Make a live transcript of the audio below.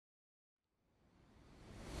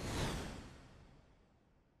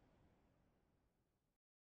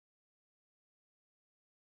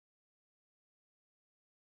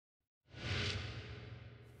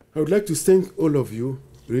I would like to thank all of you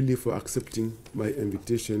really for accepting my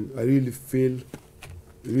invitation. I really feel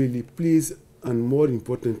really pleased and more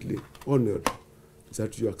importantly honored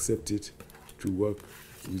that you accepted to work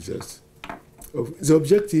with us. The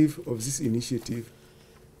objective of this initiative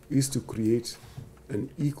is to create an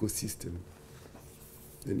ecosystem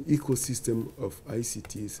of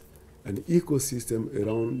ICTs, an ecosystem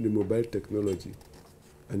around the mobile technology,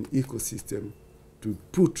 an ecosystem to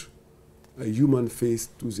put a human face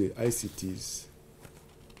to the ICTs.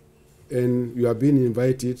 And you are being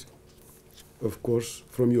invited, of course,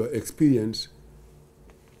 from your experience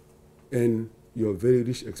and your very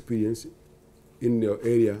rich experience in your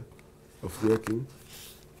area of working,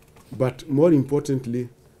 but more importantly,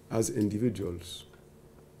 as individuals.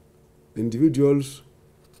 Individuals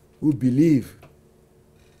who believe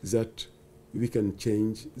that we can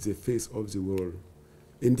change the face of the world.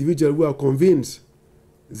 Individuals who are convinced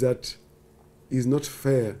that it's not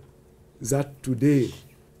fair that today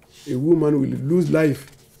a woman will lose life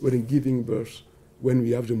when giving birth when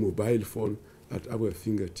we have the mobile phone at our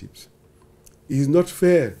fingertips. It is not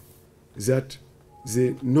fair that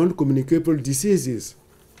the non-communicable diseases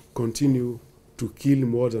continue to kill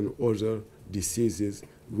more than other diseases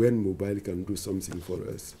when mobile can do something for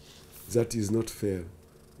us. That is not fair.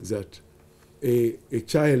 That a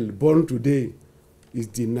child born today is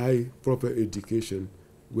denied proper education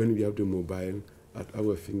when we have the mobile at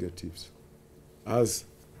our fingertips. As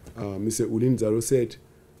Mr. Ulin Zaro said,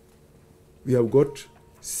 we have got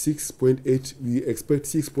 6.8, we expect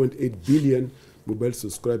 6.8 billion mobile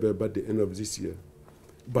subscribers by the end of this year.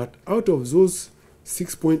 But out of those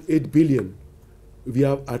 6.8 billion, we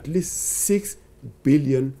have at least 6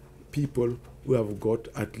 billion people who have got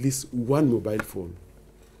at least one mobile phone.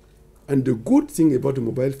 And the good thing about the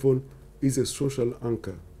mobile phone is a social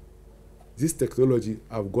anchor. This technology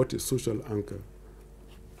have got a social anchor.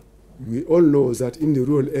 We all know that in the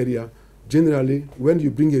rural area, generally, when you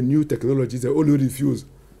bring a new technology, they all refuse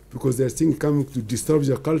because they're things coming to disturb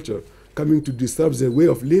their culture, coming to disturb their way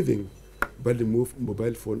of living. But the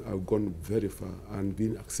mobile phone have gone very far and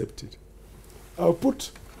been accepted. I'll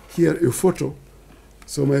put here a photo.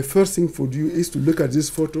 So my first thing for you is to look at this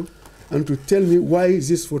photo and to tell me why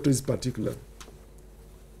this photo is particular.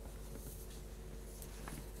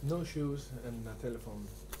 No shoes and a telephone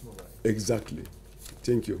mobile. Exactly.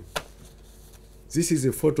 Thank you. This is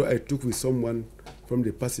a photo I took with someone from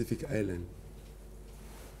the Pacific Island.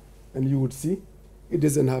 And you would see it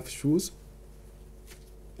doesn't have shoes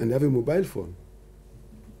and have a mobile phone.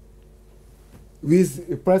 With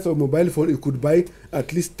the price of mobile phone, it could buy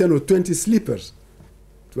at least 10 or 20 slippers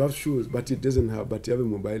to have shoes, but it doesn't have, but you have a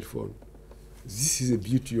mobile phone. This is the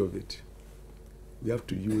beauty of it. We have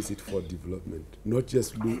to use it for development, not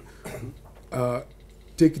just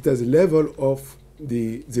take it as a level of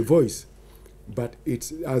the voice, but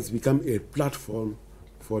it has become a platform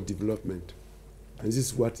for development. And this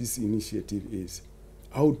is what this initiative is.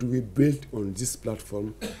 How do we build on this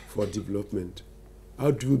platform for development?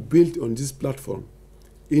 How do we build on this platform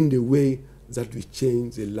in the way that we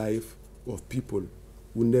change the life of people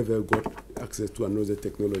who never got access to another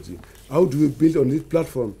technology? How do we build on this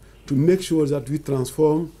platform to make sure that we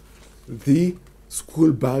transform the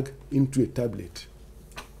school bag into a tablet,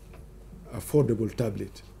 affordable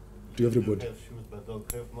tablet to everybody? You have shoes but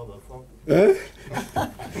don't have mobile phone?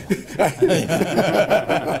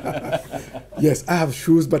 Yes, I have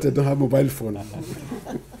shoes, but I don't have mobile phone.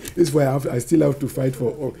 This is why I still have to fight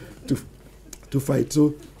to fight.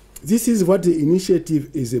 So this is what the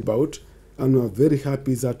initiative is about, and I'm very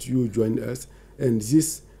happy that you joined us. And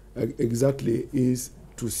this exactly is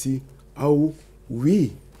to see how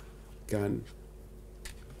we can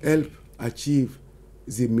help achieve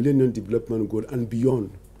the Millennium Development Goal and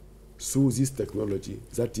beyond through this technology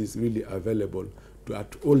that is really available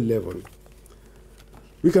at all levels.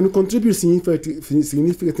 We can contribute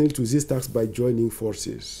significantly to this task by joining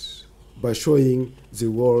forces, by showing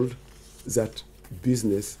the world that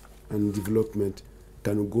business and development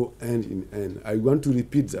can go hand in hand. I want to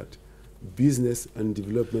repeat that. Business and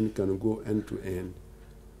development can go hand to hand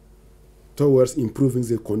towards improving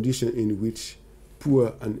the condition in which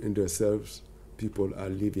poor and underserved people are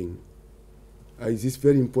living. It is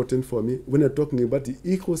very important for me. When I'm talking about the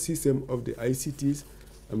ecosystem of the ICTs,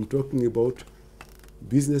 I'm talking about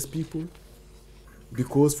business people,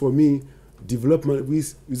 because for me, development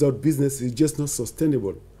without business is just not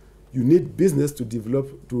sustainable. You need business to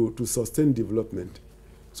develop, to sustain development.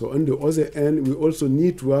 So on the other end, we also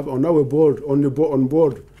need to have on our board, on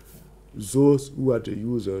board, those who are the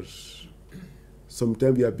users.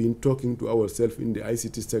 Sometimes we have been talking to ourselves in the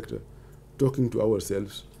ICT sector, talking to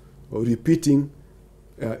ourselves, or repeating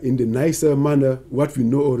in the nicer manner what we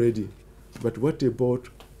know already. But what about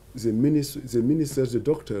the ministers, the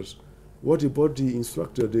doctors? What about the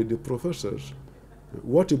instructors, the professors?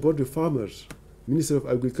 What about the farmers, Minister of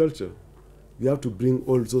Agriculture? We have to bring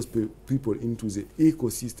all those people into the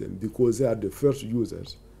ecosystem because they are the first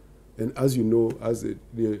users. And as you know, as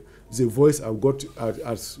the voice have got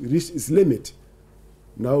has reached its limit,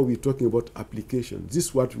 now we're talking about application.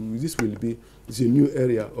 This will be the new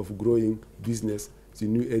area of growing business, the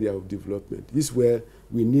new area of development. This is where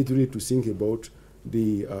we need really to think about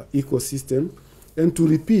the ecosystem and to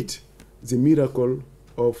repeat the miracle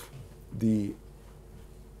of the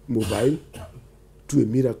mobile to a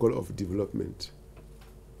miracle of development.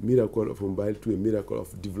 Miracle of mobile to a miracle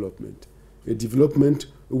of development. A development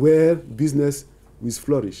where business will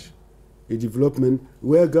flourish. A development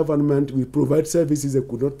where government will provide services they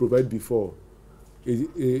could not provide before.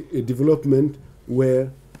 A development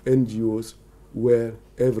where NGOs, where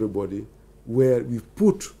everybody, where we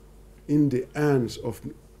put in the hands of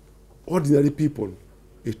ordinary people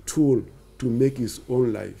a tool to make his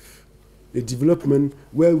own life. A development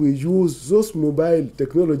where we use those mobile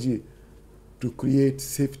technology to create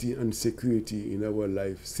safety and security in our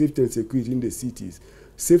life, safety and security in the cities,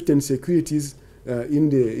 safety and securities in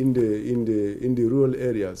the rural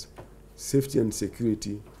areas, safety and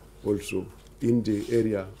security also in the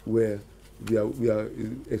area where we are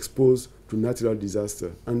exposed to natural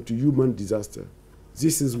disaster and to human disaster.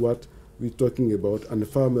 This is what we're talking about, and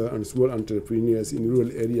farmers and small entrepreneurs in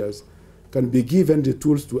rural areas can be given the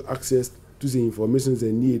tools to access to the information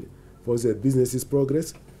they need for their business's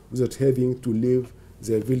progress without having to leave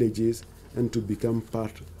their villages and to become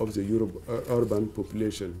part of the urban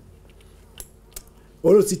population.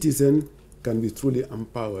 All citizens can be truly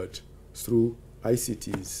empowered through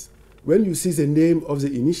ICTs. When you see the name of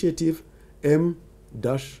the initiative,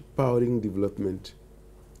 M-Powering Development,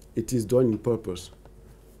 it is done in purpose.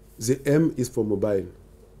 The M is for mobile,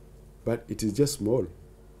 but it is just small.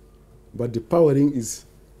 But the powering is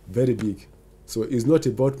very big. So it's not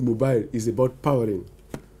about mobile, it's about powering.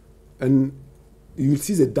 And you will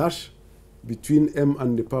see the dash between M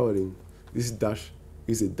and the powering. This dash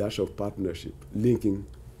is a dash of partnership, linking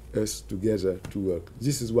us together to work.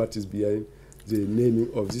 This is what is behind the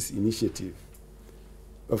naming of this initiative.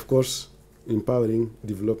 Of course, empowering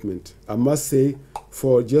development. I must say,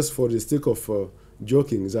 just for the sake of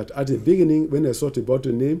joking, that at the beginning, when I thought about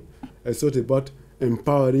the name, I thought about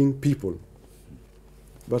empowering people.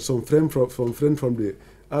 But some friend from the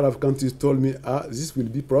Arab countries told me, this will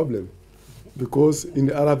be a problem. Because in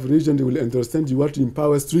the Arab region, they will understand you want to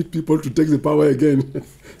empower street people to take the power again.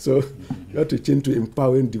 So you have to change to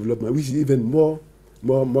empowering development, which is even more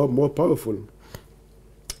powerful.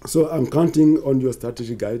 So I'm counting on your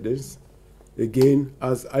strategic guidance. Again,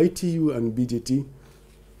 as ITU and BDT,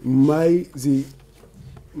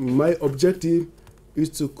 my objective is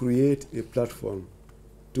to create a platform,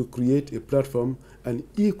 an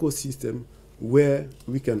ecosystem where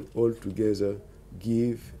we can all together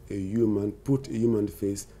put a human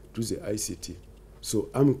face to the ICT. So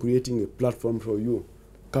I'm creating a platform for you,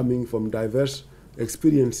 coming from diverse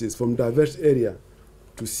experiences, from diverse areas,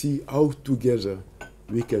 to see how together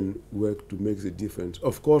we can work to make the difference.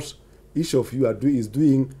 Of course, each of you is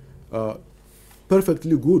doing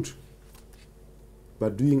perfectly good,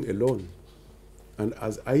 but doing alone. And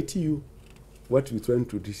as ITU, what we're trying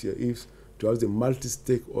to do here is to have the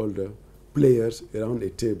multi-stakeholder players around a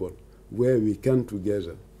table where we can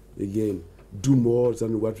together, again, do more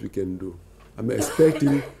than what we can do. I'm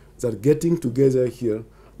expecting that getting together here,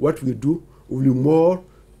 what we do will be more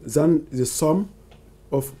than the sum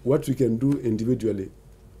of what we can do individually.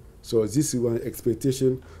 So this is one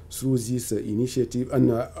expectation through this initiative,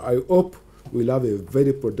 and I hope we'll have a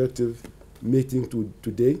very productive meeting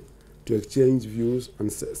today to exchange views and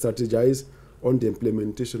strategize on the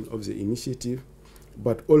implementation of the initiative,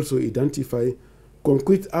 but also identify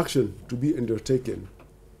concrete action to be undertaken.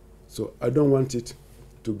 So I don't want it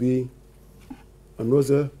to be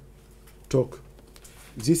another talk.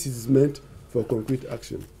 This is meant for concrete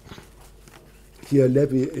action. Here,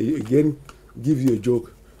 let me again give you a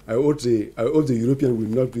joke. I hope the European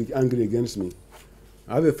will not be angry against me.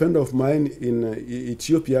 I have a friend of mine in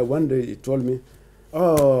Ethiopia. One day he told me,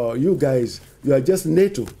 "Oh, you guys, you are just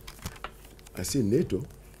NATO." I say, "NATO?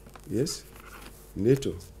 Yes,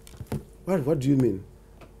 NATO. What do you mean?"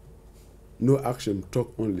 No action,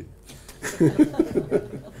 talk only.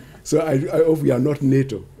 So I hope we are not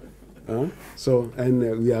NATO.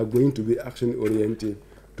 We are going to be action-oriented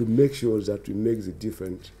to make sure that we make the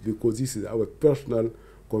difference, because this is our personal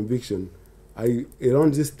conviction.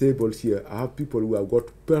 Around this table here, I have people who have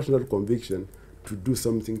got personal conviction to do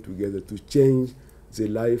something together, to change the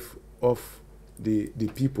life of the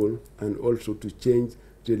people, and also to change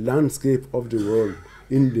the landscape of the world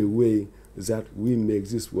in the way that we make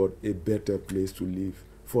this world a better place to live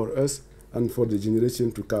for us and for the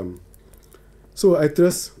generation to come. So I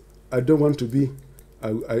trust, I don't want to be,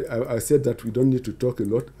 I said that we don't need to talk a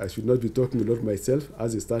lot. I should not be talking a lot myself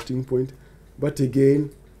as a starting point. But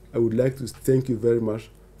again, I would like to thank you very much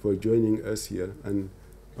for joining us here and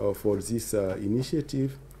for this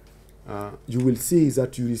initiative. You will see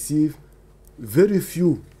that you receive very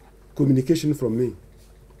few communication from me.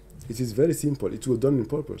 It is very simple. It was done on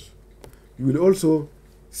purpose. You will also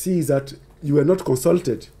see that you are not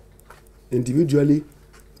consulted individually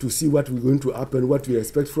to see what we're going to happen, what we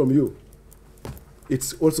expect from you.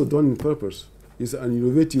 It's also done on purpose. It's an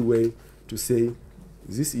innovative way to say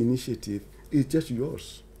this initiative is just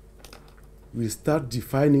yours. We start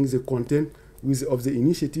defining the content of the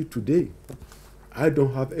initiative today. I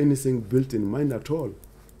don't have anything built in mind at all.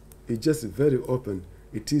 It's just very open.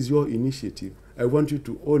 It is your initiative. I want you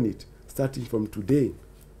to own it, starting from today,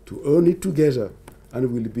 to own it together,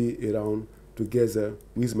 and we'll be around together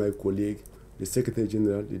with my colleague, the Secretary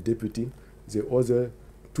General, the Deputy, the other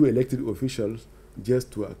 2 elected officials,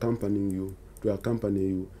 just to accompany you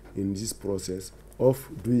in this process of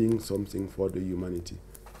doing something for the humanity.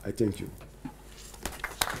 I thank you.